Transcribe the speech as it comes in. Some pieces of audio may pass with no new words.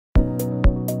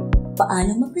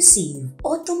Paano mag-receive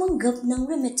o tumanggap ng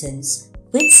remittance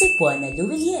with Cebuana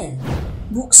Lhuillier?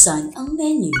 Buksan ang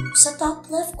menu sa top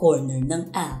left corner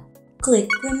ng app. Click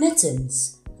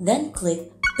Remittance, then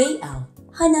click Payout.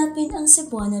 Hanapin ang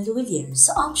Cebuana Lhuillier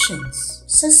sa options.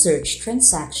 Sa search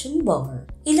transaction bar,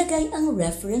 ilagay ang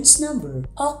reference number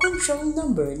o control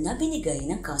number na binigay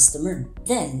ng customer.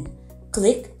 Then,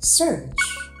 click Search.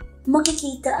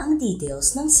 Makikita ang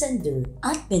details ng sender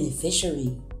at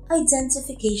beneficiary.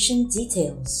 Identification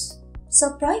details.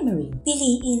 Sa primary,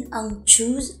 piliin ang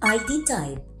Choose ID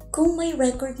type kung may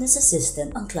record na sa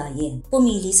system ang client.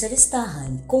 Pumili sa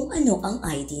listahan kung ano ang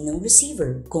ID ng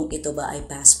receiver. Kung ito ba ay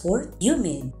passport,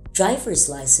 UMIN, driver's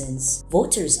license,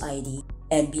 voter's ID,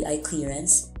 NBI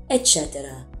clearance,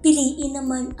 etc. Piliin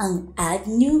naman ang Add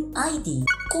New ID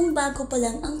kung bago pa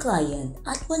lang ang client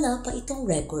at wala pa itong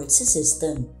record sa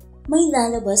system. May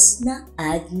lalabas na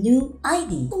Add New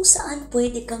ID kung saan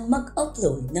pwede kang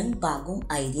mag-upload ng bagong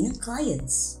ID ng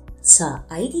clients. Sa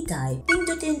ID type,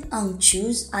 pindutin ang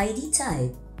Choose ID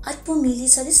type at pumili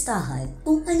sa listahan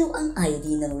kung ano ang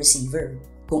ID ng receiver.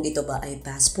 Kung ito ba ay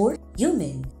passport,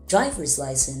 UMIN, driver's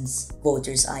license,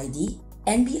 voter's ID,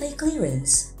 NBI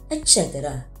clearance,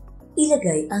 etc.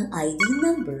 Ilagay ang ID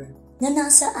number na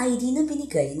nasa ID na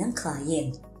binigay ng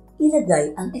client.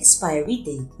 Ilagay ang expiry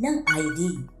date ng ID.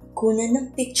 Kunan ng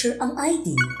picture ang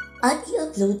ID at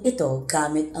i-upload ito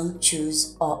gamit ang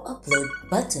Choose o Upload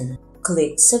button.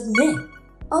 Click Submit.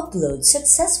 Upload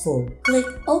successful. Click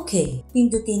OK.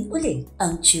 Pindutin ulit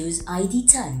ang Choose ID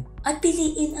type at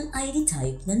piliin ang ID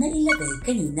type na nailagay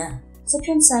kanina. Sa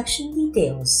transaction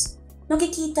details,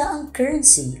 makikita ang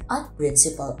currency at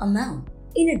principal amount.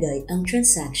 Ilagay ang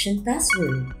transaction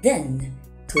password. Then,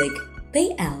 click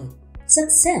Payout.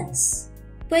 Success!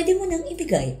 Pwede mo nang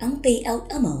ibigay ang payout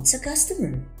amount sa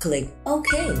customer. Click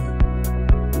OK.